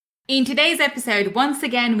In today's episode, once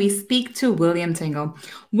again, we speak to William Tingle.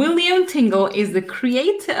 William Tingle is the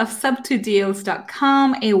creator of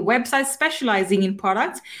Sub2Deals.com, a website specializing in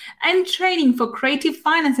products and training for creative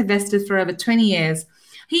finance investors for over 20 years.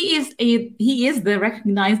 He is the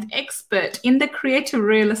recognized expert in the creative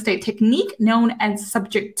real estate technique known as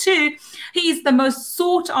Subject to. He is the most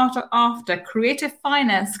sought after creative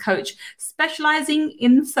finance coach specializing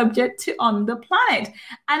in subject to on the planet.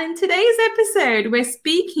 And in today's episode, we're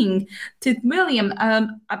speaking to William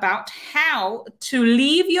about how to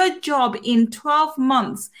leave your job in 12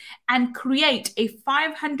 months and create a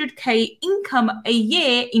 500K income a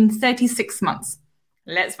year in 36 months.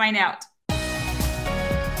 Let's find out.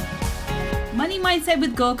 Money Mindset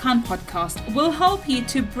with Gul Khan podcast will help you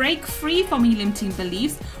to break free from your limiting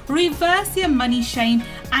beliefs, reverse your money shame,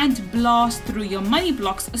 and blast through your money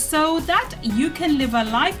blocks so that you can live a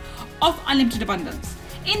life of unlimited abundance.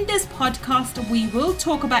 In this podcast, we will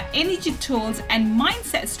talk about energy tools and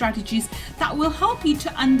mindset strategies that will help you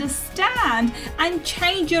to understand and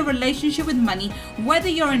change your relationship with money, whether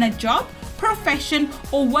you're in a job, profession,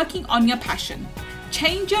 or working on your passion.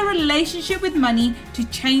 Change your relationship with money to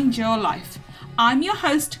change your life. I'm your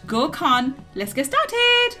host, Gul Khan. Let's get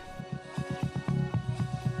started.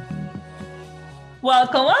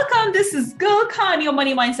 Welcome. This is Gul Khan, your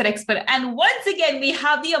money mindset expert. And once again, we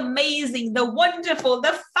have the amazing, the wonderful,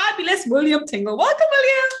 the fabulous William Tingle. Welcome,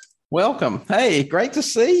 William. Welcome. Hey, great to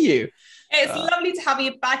see you. It's lovely to have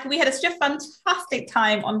you back. We had such a fantastic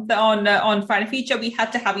time on Friday Feature. We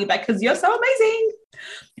had to have you back because you're so amazing.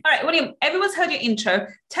 All right, William, everyone's heard your intro.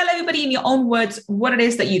 Tell everybody in your own words what it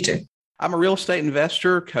is that you do. I'm a real estate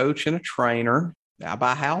investor, coach, and a trainer. I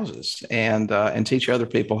buy houses and teach other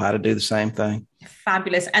people how to do the same thing.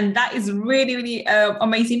 Fabulous. And that is really, really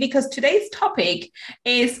amazing because today's topic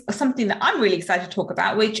is something that I'm really excited to talk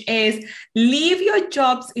about, which is leave your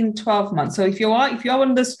jobs in 12 months. So if you're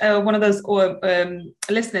one of those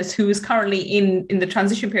listeners who is currently in the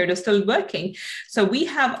transition period or still working, so we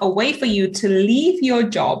have a way for you to leave your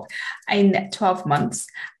job in 12 months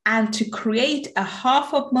and to create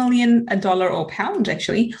 $500,000 or pound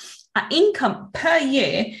actually income per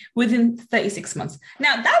year within 36 months.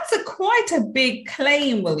 Now, that's quite a big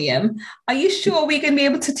claim, William. Are you sure we're going to be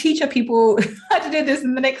able to teach our people how to do this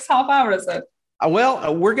in the next half hour or so?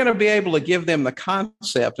 Well, we're going to be able to give them the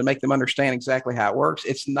concept and make them understand exactly how it works.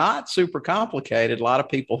 It's not super complicated. A lot of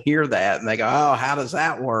people hear that and they go, oh, how does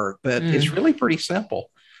that work? But it's really pretty simple.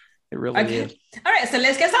 It really is. All right, so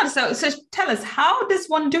let's get started. So tell us, how does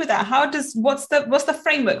one do that? What's the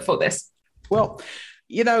framework for this? Well,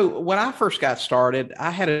 you know, when I first got started,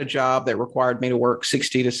 I had a job that required me to work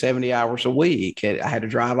 60 to 70 hours a week. I had to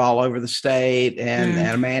drive all over the state and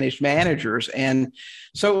I managed managers. And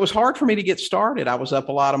so it was hard for me to get started. I was up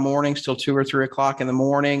a lot of mornings till 2 or 3 o'clock in the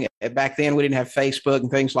morning. Back then, we didn't have Facebook and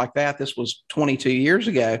things like that. This was 22 years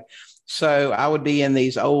ago. So I would be in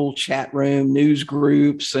these old chat room news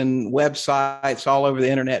groups and websites all over the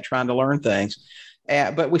internet trying to learn things.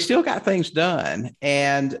 But we still got things done.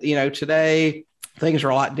 And, you know, today, things are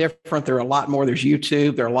a lot different. There are a lot more. There's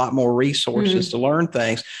YouTube. There are a lot more resources to learn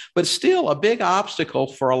things. But still, a big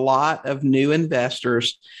obstacle for a lot of new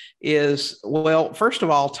investors is, well, first of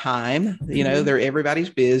all, time. You know, everybody's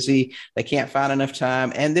busy. They can't find enough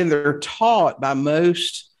time. And then they're taught by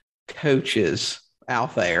most coaches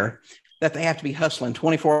out there that they have to be hustling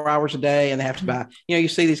 24 hours a day and they have to buy, you know, you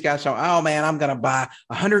see these guys say, oh man, I'm going to buy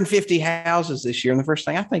 150 houses this year. And the first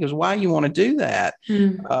thing I think is, why you want to do that?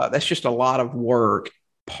 That's just a lot of work.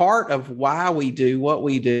 Part of why we do what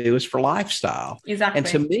we do is for lifestyle. Exactly. And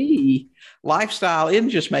to me, lifestyle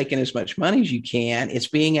isn't just making as much money as you can. It's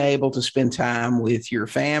being able to spend time with your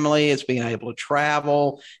family. It's being able to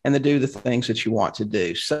travel and to do the things that you want to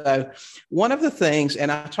do. So one of the things,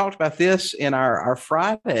 and I talked about this in our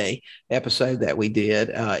Friday episode that we did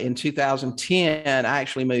in 2010, I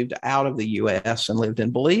actually moved out of the U.S. and lived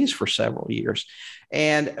in Belize for several years.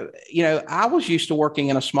 And, you know, I was used to working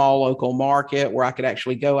in a small local market where I could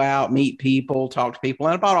actually go out, meet people, talk to people.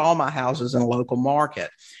 And I bought all my houses in a local market.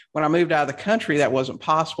 When I moved out of the country, that wasn't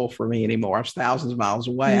possible for me anymore. I was thousands of miles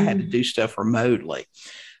away. I had to do stuff remotely.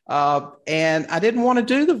 And I didn't want to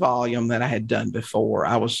do the volume that I had done before.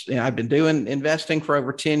 I've been doing investing for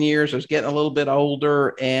over 10 years. I was getting a little bit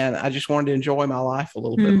older and I just wanted to enjoy my life a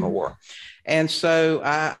little bit more. And so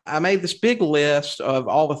I made this big list of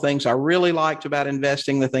all the things I really liked about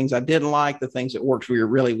investing, the things I didn't like, the things that worked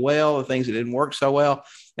really well, the things that didn't work so well,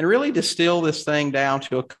 and really distill this thing down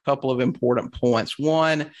to a couple of important points.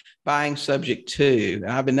 One, buying subject to.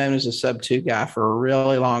 I've been known as a sub two guy for a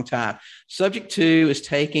really long time. Subject to is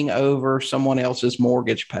taking over someone else's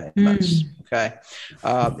mortgage payments. Okay.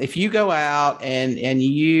 If you go out and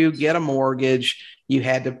you get a mortgage, you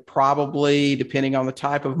had to probably, depending on the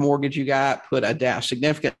type of mortgage you got, put a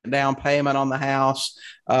significant down payment on the house.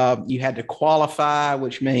 You had to qualify,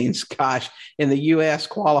 which means, gosh, in the U.S.,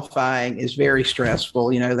 qualifying is very stressful,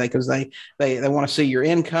 because they want to see your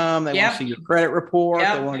income. They want to see your credit report.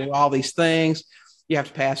 They want to do all these things. You have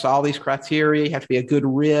to pass all these criteria. You have to be a good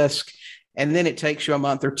risk. And then it takes you a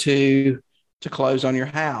month or two to close on your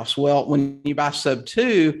house. Well, when you buy sub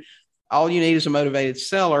two, all you need is a motivated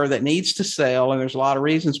seller that needs to sell. And there's a lot of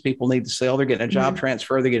reasons people need to sell. They're getting a job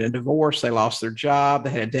transfer. They're getting a divorce. They lost their job. They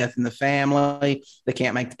had a death in the family. They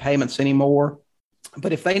can't make the payments anymore.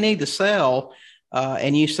 But if they need to sell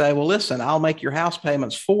and you say, well, listen, I'll make your house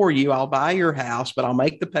payments for you. I'll buy your house, but I'll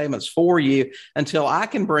make the payments for you until I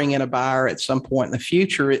can bring in a buyer at some point in the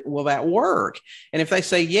future. Will that work? And if they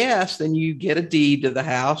say yes, then you get a deed to the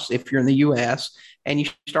house if you're in the U.S., and you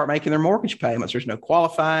start making their mortgage payments. There's no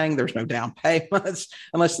qualifying. There's no down payments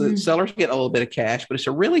unless the seller's getting a little bit of cash. But it's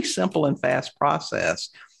a really simple and fast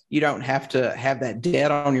process. You don't have to have that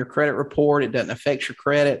debt on your credit report. It doesn't affect your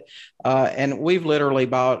credit. And we've literally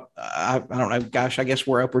bought, I don't know, gosh, I guess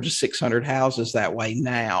we're upwards of 600 houses that way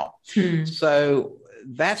now. So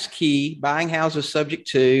that's key, buying houses subject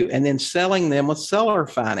to, and then selling them with seller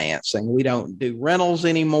financing. We don't do rentals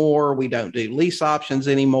anymore. We don't do lease options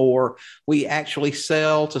anymore. We actually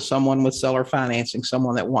sell to someone with seller financing,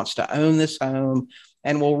 someone that wants to own this home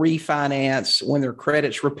and will refinance when their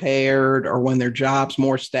credit's repaired or when their job's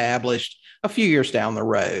more established a few years down the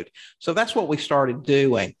road. So that's what we started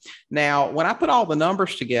doing. Now, when I put all the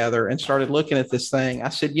numbers together and started looking at this thing, I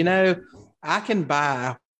said, I can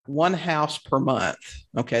buy one house per month.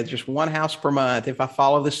 Okay. Just one house per month if I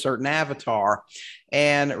follow this certain avatar.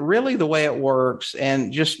 And really the way it works,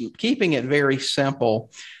 and just keeping it very simple,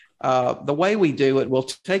 the way we do it, we'll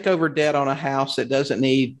take over debt on a house that doesn't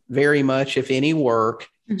need very much, if any, work.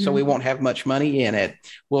 So we won't have much money in it.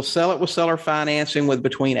 We'll sell it with seller financing with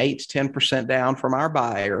between 8 to 10% down from our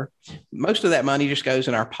buyer. Most of that money just goes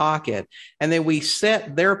in our pocket. And then we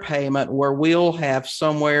set their payment where we'll have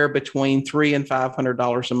somewhere between $300 and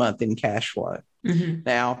 $500 a month in cash flow.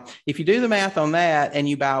 Now, if you do the math on that and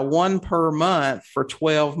you buy one per month for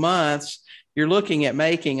 12 months, you're looking at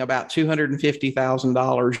making about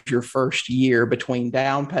 $250,000 your first year between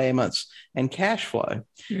down payments and cash flow.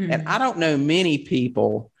 And I don't know many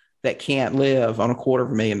people that can't live on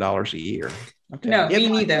 $250,000 a year. Okay. No, me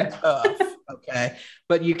neither. Tough, okay.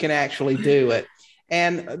 But you can actually do it.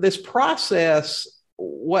 And this process,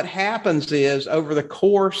 what happens is over the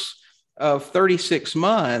course of 36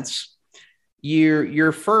 months,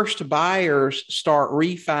 your first buyers start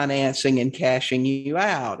refinancing and cashing you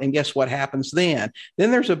out. And guess what happens then?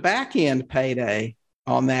 Then there's a back end payday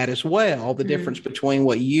on that as well. The difference between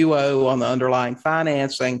what you owe on the underlying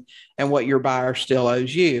financing and what your buyer still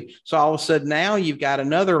owes you. So all of a sudden now you've got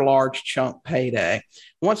another large chunk payday.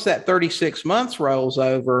 Once that 36 months rolls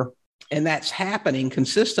over, and that's happening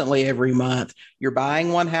consistently every month. You're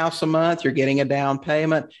buying one house a month, you're getting a down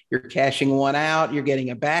payment, you're cashing one out, you're getting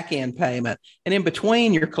a back end payment. And in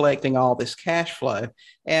between, you're collecting all this cash flow.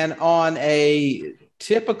 And on a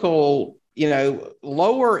typical,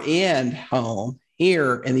 lower end home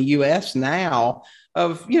here in the U.S. now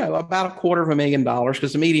of, about $250,000,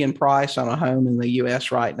 because the median price on a home in the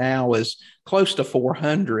U.S. right now is close to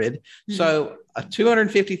 $400,000. So a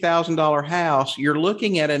 $250,000 house, you're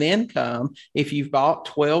looking at an income, if you've bought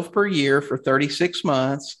 12 per year for 36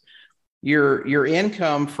 months, your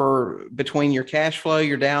income for between your cash flow,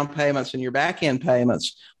 your down payments, and your back end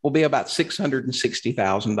payments will be about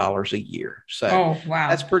 $660,000 a year. So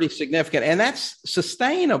that's pretty significant. And that's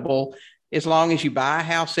sustainable as long as you buy a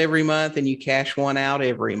house every month and you cash one out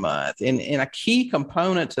every month. And a key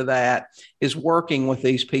component to that is working with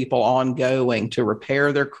these people ongoing to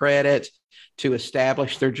repair their credit, to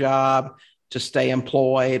establish their job, to stay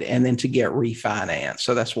employed, and then to get refinanced.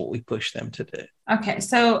 So that's what we push them to do. Okay.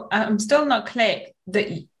 So I'm still not clear that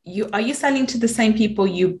are you selling to the same people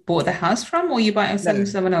you bought the house from, or you buying and selling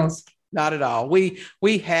to someone else? Not at all. We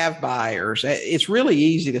have buyers. It's really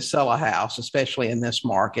easy to sell a house, especially in this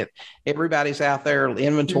market. Everybody's out there.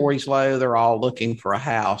 Inventory's low. They're all looking for a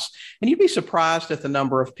house. And you'd be surprised at the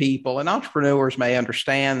number of people, and entrepreneurs may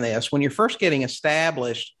understand this. When you're first getting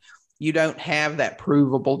established, you don't have that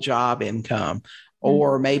provable job income.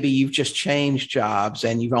 Or maybe you've just changed jobs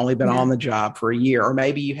and you've only been on the job for a year. Or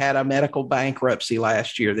maybe you had a medical bankruptcy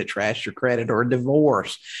last year that trashed your credit, or a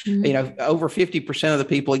divorce. Over 50% of the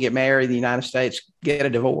people who get married in the United States get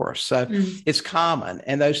a divorce. So it's common,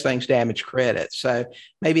 and those things damage credit. So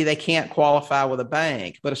maybe they can't qualify with a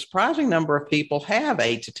bank, but a surprising number of people have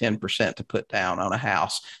 8 to 10% to put down on a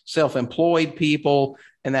house. Self-employed people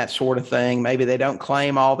and that sort of thing. Maybe they don't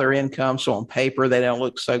claim all their income, so on paper they don't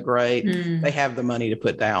look so great. They have the money to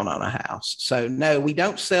put down on a house. So no, we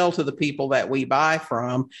don't sell to the people that we buy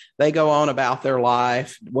from. They go on about their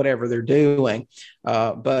life, whatever they're doing.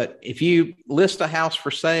 But if you list a house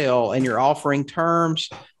for sale and you're offering terms,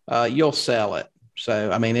 you'll sell it.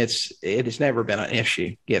 So, I mean, it has never been an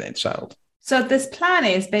issue getting it sold. So this plan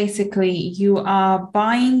is basically you are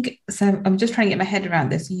buying. So I'm just trying to get my head around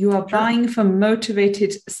this. You are buying from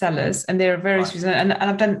motivated sellers, and there are various reasons. And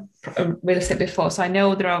I've done real estate before, so I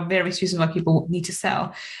know there are various reasons why people need to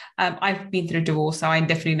sell. I've been through a divorce, so I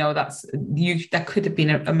definitely know that could have been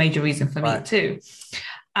a major reason for me too.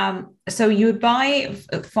 So you buy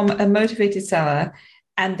from a motivated seller,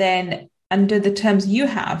 and then under the terms you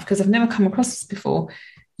have, because I've never come across this before,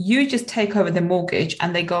 you just take over the mortgage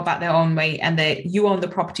and they go about their own way, and you own the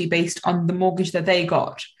property based on the mortgage that they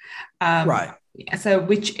got. So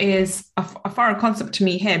which is a foreign concept to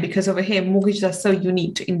me here, because over here, mortgages are so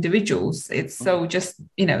unique to individuals. It's so just,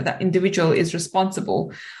 that individual is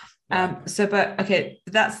responsible. That's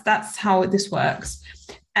how this works.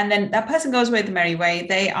 And then that person goes away the merry way.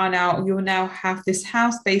 You now have this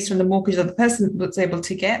house based on the mortgage that the person was able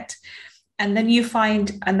to get. And then you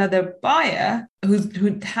find another buyer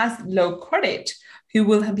who has low credit, who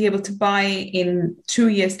will be able to buy in 2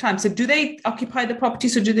 years' time. So do they occupy the property?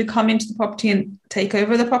 So do they come into the property and take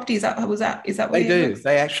over the property? Is that what they do?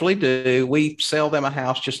 They actually do. We sell them a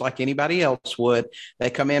house just like anybody else would. They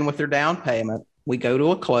come in with their down payment. We go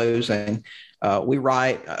to a closing. We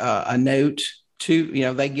write a note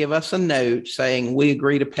they give us a note saying we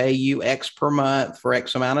agree to pay you X per month for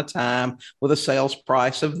X amount of time with a sales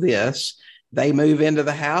price of this. They move into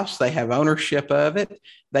the house. They have ownership of it.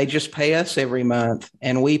 They just pay us every month,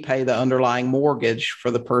 and we pay the underlying mortgage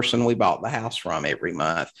for the person we bought the house from every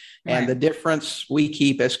month. Right. And the difference we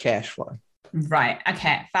keep as cash flow. Right.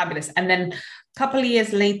 Okay. Fabulous. And then a couple of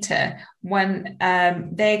years later, when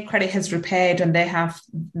their credit has repaired and they have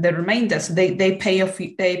the remainder, so they pay off.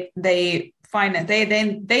 They finance. They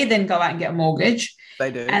then go out and get a mortgage.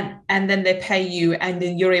 They do. And then they pay you, and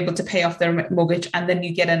then you're able to pay off their mortgage, and then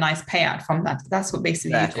you get a nice payout from that. That's what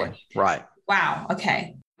basically you do. Right. Wow.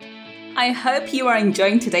 Okay. I hope you are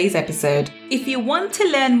enjoying today's episode. If you want to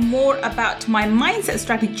learn more about my mindset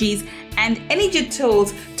strategies and energy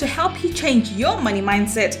tools to help you change your money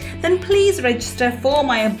mindset, then please register for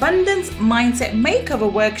my Abundance Mindset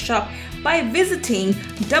Makeover Workshop by visiting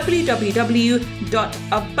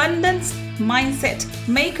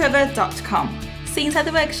www.abundancemindsetmakeover.com. See you inside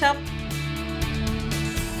the workshop.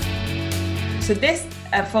 So this,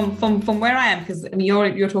 from where I am, because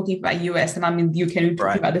you're talking about US and I'm in the UK, and we're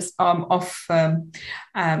talking about this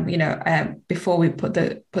before we put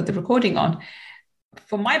the recording on.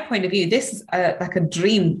 From my point of view, this is like a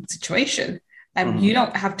dream situation. You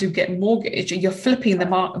don't have to get mortgage. You're flipping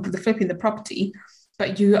the property,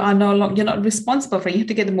 but you're not responsible for it. You have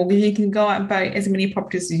to get the mortgage. You can go out and buy as many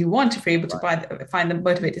properties as you want if you're able to find the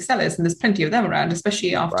motivated sellers, and there's plenty of them around,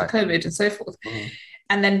 especially after COVID and so forth.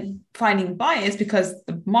 And then finding buyers, because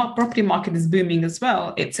the property market is booming as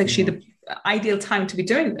well. It's actually the ideal time to be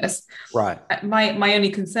doing this. Right. My only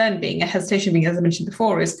concern being, a hesitation being, as I mentioned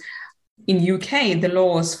before, is in UK, the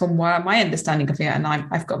laws, from what my understanding of it, and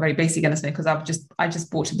I've got very basic understanding because I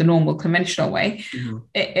just bought it the normal conventional way.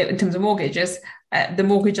 In terms of mortgages, the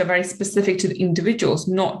mortgage are very specific to the individuals,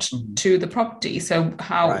 not to the property. So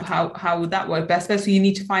how would that work best? So you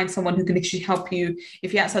need to find someone who can actually help you.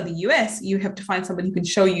 If you're outside the US, you have to find someone who can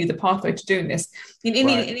show you the pathway to doing this. In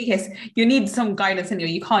any case, you need some guidance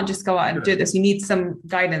anyway. You can't just go out and do this. You need some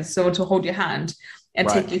guidance, someone to hold your hand and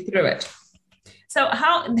take you through it. So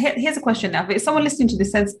here's a question now. If someone listening to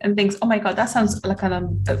this and thinks, oh my God, that sounds like a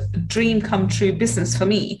dream come true business for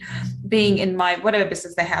me, being in my whatever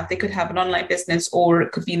business they have. They could have an online business, or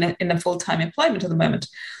it could be in a full-time employment at the moment.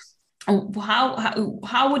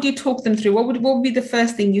 How would you talk them through? What would be the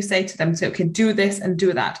first thing you say to them? Say, okay, do this and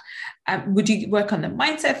do that. Would you work on the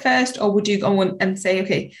mindset first, or would you go and say,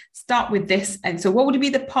 okay, start with this? And so what would be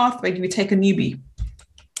the pathway you would take a newbie?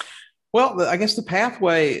 Well, I guess the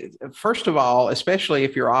pathway, first of all, especially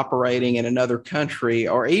if you're operating in another country,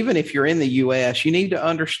 or even if you're in the U.S., you need to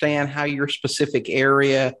understand how your specific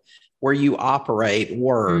area where you operate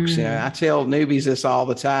works. I tell newbies this all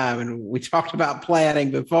the time, and we talked about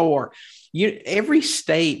planning before. Every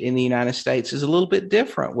state in the United States is a little bit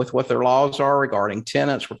different with what their laws are regarding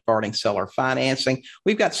tenants, regarding seller financing.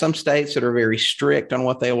 We've got some states that are very strict on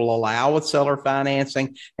what they will allow with seller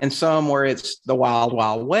financing, and some where it's the wild,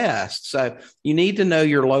 wild west. So you need to know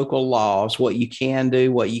your local laws, what you can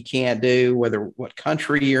do, what you can't do, what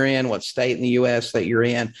country you're in, what state in the U.S. that you're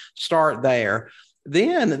in. Start there.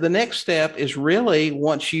 Then the next step is really,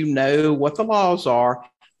 once you know what the laws are,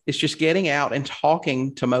 it's just getting out and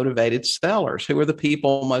talking to motivated sellers. Who are the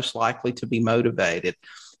people most likely to be motivated?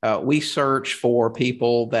 We search for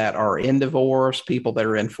people that are in divorce, people that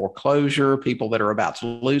are in foreclosure, people that are about to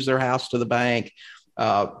lose their house to the bank,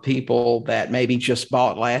 people that maybe just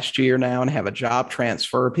bought last year now and have a job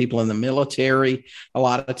transfer, people in the military. A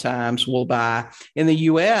lot of times will buy. In the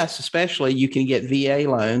U.S. especially, you can get VA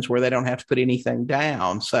loans where they don't have to put anything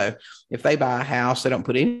down. So if they buy a house, they don't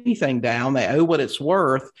put anything down, they owe what it's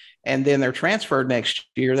worth, and then they're transferred next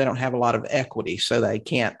year, they don't have a lot of equity, so they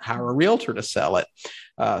can't hire a realtor to sell it.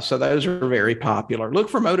 So those are very popular. Look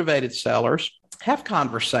for motivated sellers. Have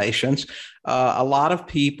conversations. A lot of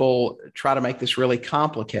people try to make this really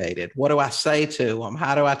complicated. What do I say to them?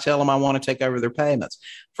 How do I tell them I want to take over their payments?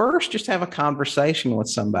 First, just have a conversation with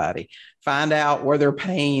somebody. Find out where their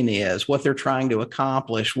pain is, what they're trying to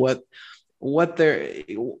accomplish, what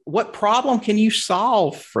problem can you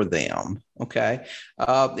solve for them? Okay.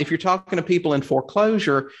 If you're talking to people in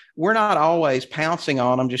foreclosure, we're not always pouncing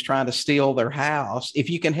on them, just trying to steal their house. If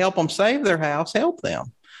you can help them save their house, help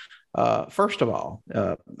them. First of all,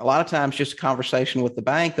 a lot of times just a conversation with the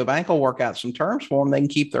bank will work out some terms for them. They can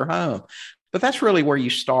keep their home. But that's really where you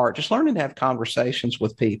start, just learning to have conversations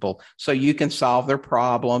with people so you can solve their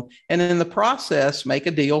problem. And in the process, make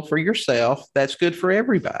a deal for yourself that's good for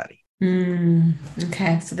everybody.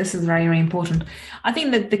 Okay, so this is very, very important. I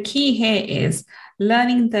think that the key here is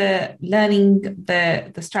learning the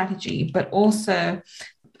strategy, but also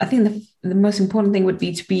I think the most important thing would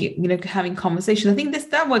be to be, having conversation. I think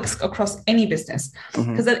that works across any business,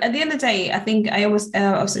 because at the end of the day, I think I was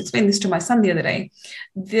explaining this to my son the other day.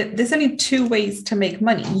 There's only two ways to make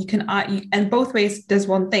money. You can, and both ways does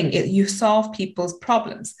one thing. You solve people's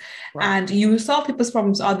problems, right. And you solve people's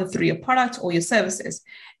problems either through your product or your services.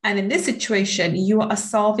 And in this situation, you are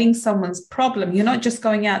solving someone's problem. You're not just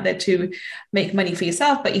going out there to make money for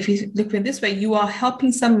yourself, but if you look at it this way, you are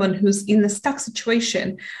helping someone who's in a stuck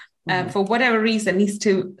situation for whatever reason, needs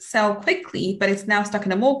to sell quickly, but it's now stuck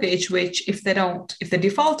in a mortgage, which if they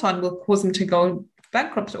default on, will cause them to go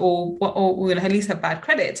bankrupt or will at least have bad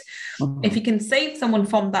credit. If you can save someone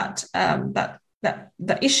from that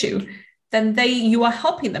issue, then you are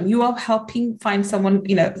helping them. You are helping find someone,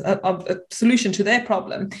 a solution to their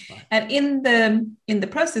problem. Right. And in the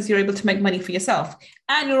process, you're able to make money for yourself.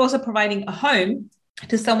 And you're also providing a home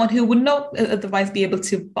to someone who would not otherwise be able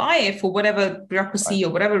to buy it for whatever bureaucracy, right,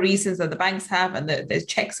 or whatever reasons that the banks have and the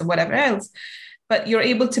checks and whatever else. But you're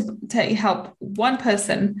able to help one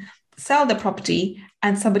person sell the property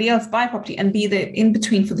and somebody else buy property and be the in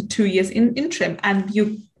between for the 2 years in interim, and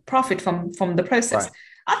you profit from the process. Right.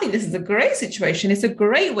 I think this is a great situation. It's a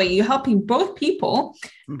great way. You're helping both people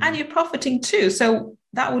and you're profiting too. So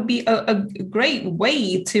that would be a great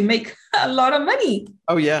way to make a lot of money.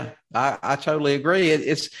 Oh, yeah, I totally agree.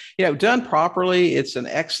 It's, done properly, it's an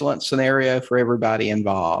excellent scenario for everybody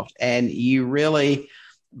involved. And you really,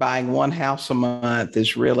 buying one house a month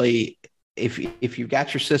is really, if you've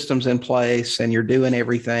got your systems in place and you're doing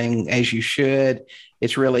everything as you should,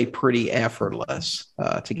 it's really pretty effortless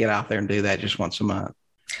to get out there and do that just once a month.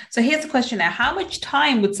 So here's the question now. How much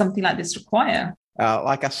time would something like this require?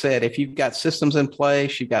 Like I said, if you've got systems in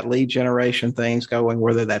place, you've got lead generation things going,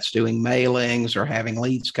 whether that's doing mailings or having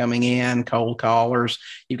leads coming in, cold callers,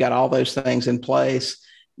 you've got all those things in place.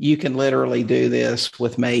 You can literally do this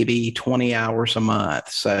with maybe 20 hours a month.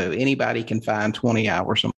 So anybody can find 20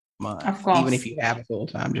 hours a month, of course, even if you have a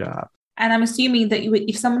full-time job. And I'm assuming that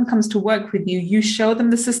if someone comes to work with you, you show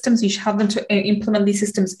them the systems, you have them to implement these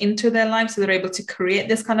systems into their lives so they're able to create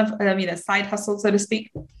this kind of side hustle, so to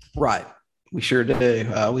speak. Right. We sure do.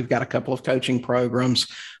 We've got a couple of coaching programs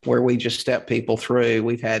where we just step people through.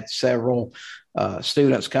 We've had several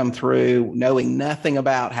students come through knowing nothing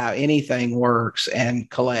about how anything works and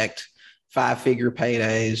collect 5-figure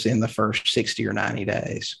paydays in the first 60 or 90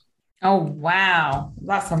 days. Oh, wow.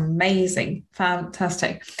 That's amazing.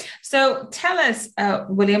 Fantastic. So tell us,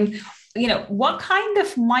 William, what kind of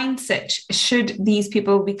mindset should these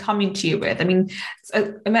people be coming to you with? I mean,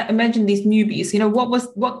 imagine these newbies,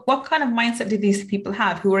 what kind of mindset did these people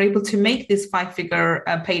have who were able to make these 5-figure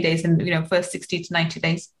paydays in, first 60 to 90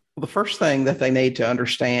 days? The first thing that they need to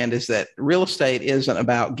understand is that real estate isn't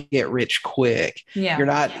about get rich quick. Yeah. You're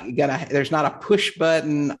not gonna, there's not a push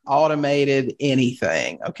button automated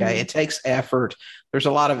anything. Okay. It takes effort. There's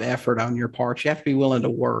a lot of effort on your part. You have to be willing to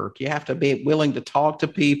work. You have to be willing to talk to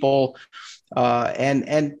people.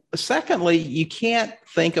 And secondly, you can't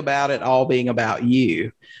think about it all being about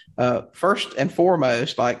you. First and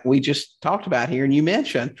foremost, like we just talked about here, and you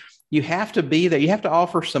mentioned, you have to be there. You have to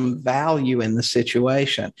offer some value in the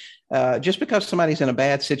situation. Just because somebody's in a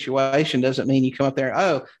bad situation doesn't mean you come up there,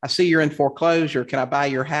 oh, I see you're in foreclosure. Can I buy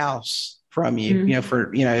your house from you?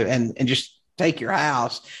 Mm-hmm. And just take your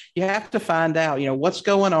house. You have to find out, what's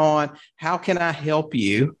going on. How can I help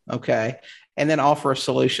you? Okay. And then offer a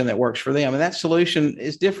solution that works for them. And that solution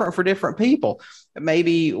is different for different people.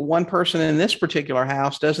 Maybe one person in this particular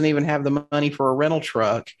house doesn't even have the money for a rental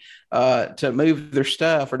truck to move their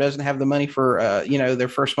stuff, or doesn't have the money for, their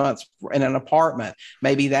first month in an apartment.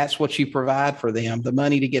 Maybe that's what you provide for them, the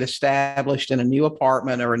money to get established in a new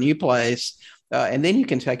apartment or a new place. And then you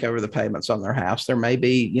can take over the payments on their house. There may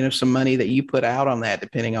be, some money that you put out on that,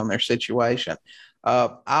 depending on their situation.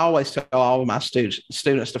 I always tell all of my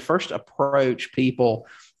students to first approach people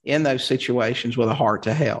in those situations with a heart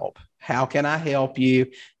to help. How can I help you?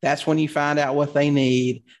 That's when you find out what they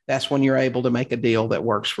need. That's when you're able to make a deal that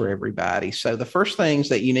works for everybody. So the first things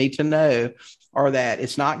that you need to know are that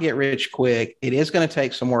it's not get rich quick. It is going to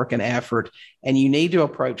take some work and effort, and you need to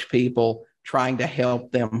approach people trying to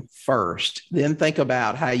help them first. Then think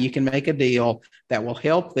about how you can make a deal that will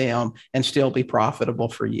help them and still be profitable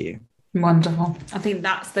for you. Wonderful. I think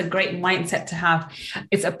that's the great mindset to have.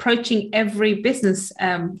 It's approaching every business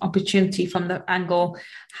opportunity from the angle,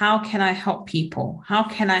 how can I help people? How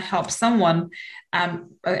can I help someone?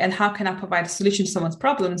 And how can I provide a solution to someone's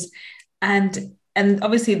problems? And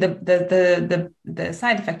obviously the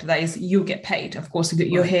side effect of that is you get paid. Of course,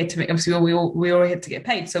 you're here to make, obviously we're all here to get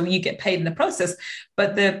paid. So you get paid in the process,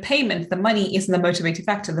 but the payment, the money isn't the motivating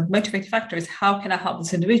factor. The motivating factor is how can I help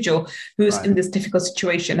this individual who's in this difficult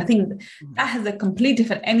situation? I think that has a completely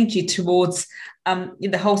different energy towards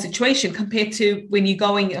the whole situation compared to when you're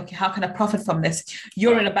going, okay, how can I profit from this?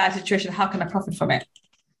 You're in a bad situation. How can I profit from it?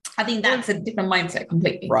 I think that's a different mindset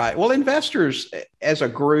completely. Right. Well, investors as a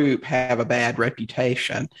group have a bad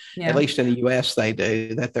reputation, at least in the U.S. they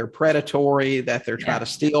do, that they're predatory, that they're trying to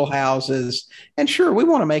steal houses. And sure, we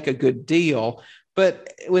want to make a good deal.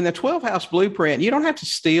 But when the 12 house blueprint, you don't have to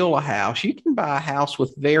steal a house. You can buy a house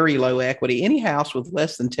with very low equity. Any house with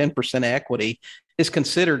less than 10% equity is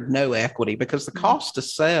considered no equity, because the cost to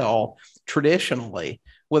sell traditionally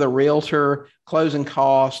with a realtor, closing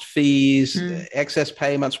cost, fees, excess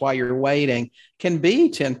payments while you're waiting can be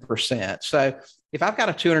 10%. So if I've got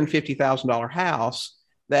a $250,000 house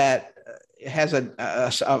that has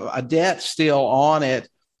a debt still on it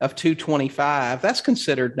of $225,000, that's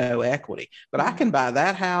considered no equity. But I can buy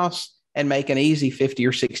that house and make an easy $50,000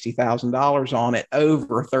 or $60,000 on it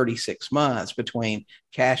over 36 months between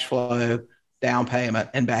cash flow, down payment,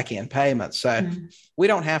 and back end payments. So we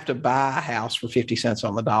don't have to buy a house for 50 cents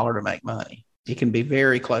on the dollar to make money. It can be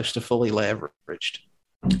very close to fully leveraged.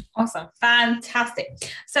 Awesome.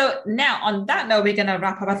 Fantastic. So now on that note, we're going to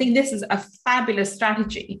wrap up. I think this is a fabulous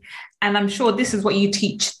strategy. And I'm sure this is what you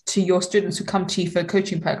teach to your students who come to you for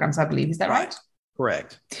coaching programs, I believe. Is that right?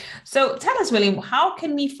 Correct. So tell us, William, how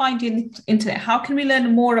can we find you on the internet? How can we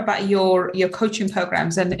learn more about your coaching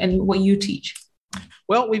programs and what you teach?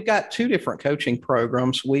 Well, we've got two different coaching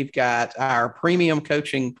programs. We've got our premium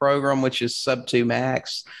coaching program, which is Sub 2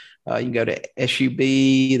 Max. You can go to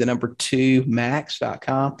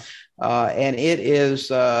SUB2max.com. And it is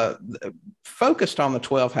focused on the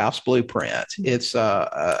 12 house blueprint. It's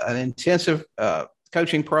an intensive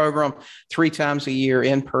coaching program, 3 times a year,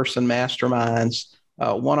 in-person masterminds,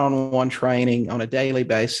 one-on-one training on a daily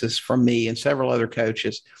basis from me and several other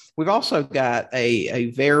coaches. We've also got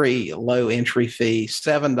a very low entry fee,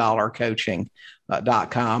 $7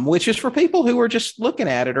 coaching.com, which is for people who are just looking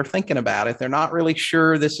at it or thinking about it. They're not really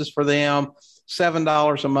sure this is for them.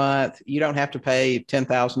 $7 a month. You don't have to pay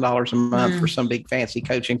 $10,000 a month for some big fancy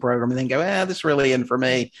coaching program and then go, this really isn't for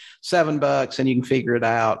me. $7 and you can figure it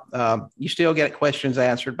out. You still get questions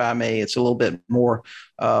answered by me. It's a little bit more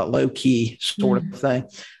low key sort of thing.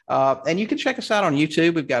 And you can check us out on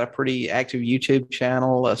YouTube. We've got a pretty active YouTube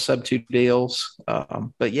channel, Sub 2 Deals.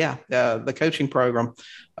 But yeah, the coaching program,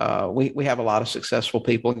 we have a lot of successful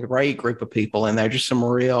people, a great group of people in there, just some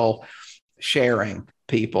real sharing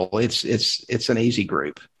people. It's an easy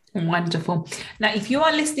group. Wonderful. Now, if you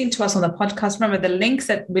are listening to us on the podcast, remember the links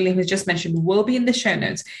that William has just mentioned will be in the show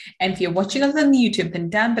notes. And if you're watching us on YouTube, then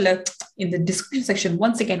down below in the description section,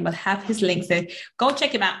 once again, we'll have his links there. Go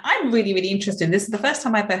check him out. I'm really, really interested. This is the first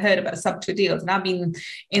time I've ever heard about sub-2 deals. And I've been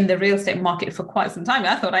in the real estate market for quite some time.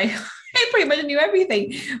 I thought I pretty much knew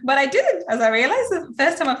everything, but I didn't, as I realized the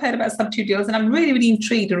first time I've heard about sub-2 deals, and I'm really, really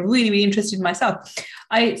intrigued and really, really interested myself.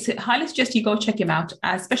 I highly suggest you go check him out,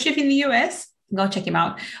 especially if you're in the US. Go check him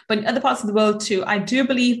out. But in other parts of the world too, I do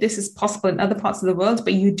believe this is possible in other parts of the world,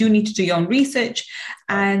 but you do need to do your own research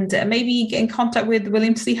and maybe get in contact with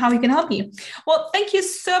William to see how he can help you. Well, thank you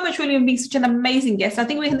so much, William, for being such an amazing guest. I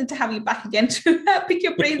think we need to have you back again to pick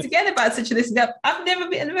your brains again about such a this. I've never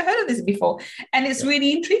heard of this before, and it's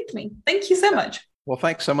really intrigued me. Thank you so much. Well,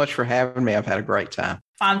 thanks so much for having me. I've had a great time.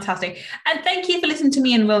 Fantastic. And thank you for listening to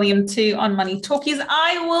me and William too on Money Talkies.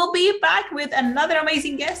 I will be back with another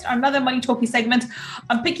amazing guest, another Money Talkie segment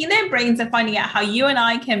on picking their brains and finding out how you and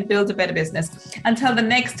I can build a better business. Until the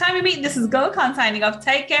next time we meet, this is Gul Khan signing off.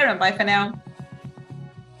 Take care and bye for now.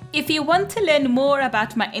 If you want to learn more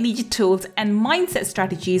about my energy tools and mindset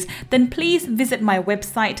strategies, then please visit my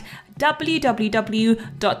website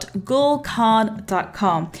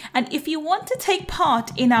www.gulkhan.com. And if you want to take part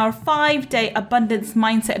in our 5-day abundance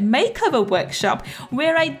mindset makeover workshop,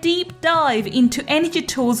 where I deep dive into energy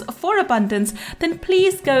tools for abundance, then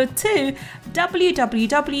please go to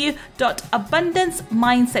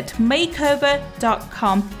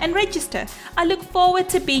www.abundancemindsetmakeover.com and register. I look forward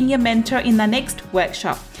to being your mentor in the next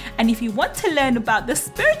workshop. And if you want to learn about the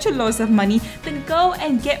spiritual laws of money, then go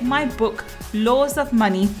and get my book, Laws of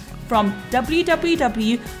Money, from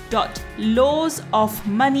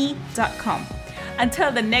www.lawsofmoney.com.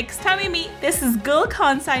 Until the next time we meet, this is Gul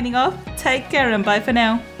Khan signing off. Take care and bye for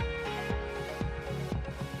now.